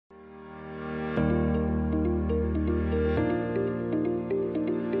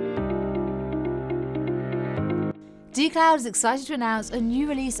dCloud is excited to announce a new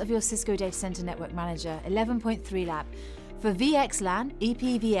release of your Cisco Data Center Network Manager 11.3 Lab for VXLAN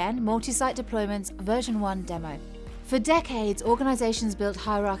EVPN Multi-Site Deployments version 1 demo. For decades, organizations built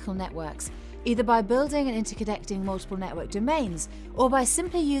hierarchical networks, either by building and interconnecting multiple network domains or by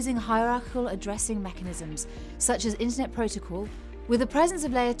simply using hierarchical addressing mechanisms such as Internet Protocol. With the presence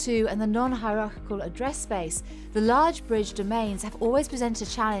of Layer 2 and the non-hierarchical address space, the large bridge domains have always presented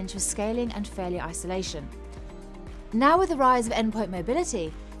a challenge for scaling and failure isolation. Now with the rise of endpoint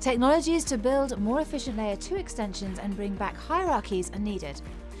mobility, technologies to build more efficient Layer 2 extensions and bring back hierarchies are needed.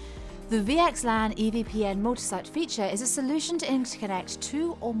 The VXLAN EVPN Multi-Site feature is a solution to interconnect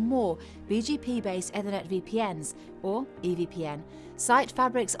 2 or more BGP-based Ethernet VPNs, or EVPN, site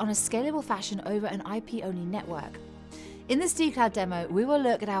fabrics on a scalable fashion over an IP-only network. In this dCloud demo, we will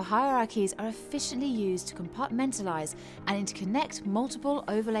look at how hierarchies are efficiently used to compartmentalize and interconnect multiple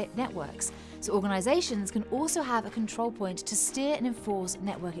overlaid networks, so organizations can also have a control point to steer and enforce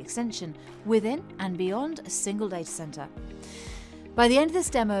network extension within and beyond a single data center. By the end of this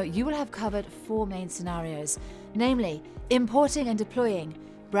demo, you will have covered 4 main scenarios, namely importing and deploying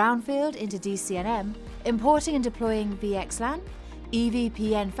brownfield into DCNM, importing and deploying VXLAN,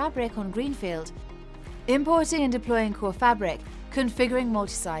 EVPN fabric on greenfield, importing and deploying core fabric, configuring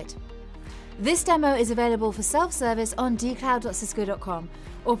multi-site. This demo is available for self-service on dcloud.cisco.com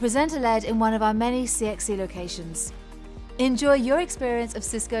or presenter-led in one of our many CXC locations. Enjoy your experience of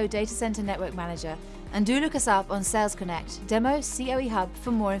Cisco Data Center Network Manager, and do look us up on Sales Connect Demo COE Hub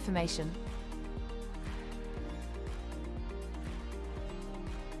for more information.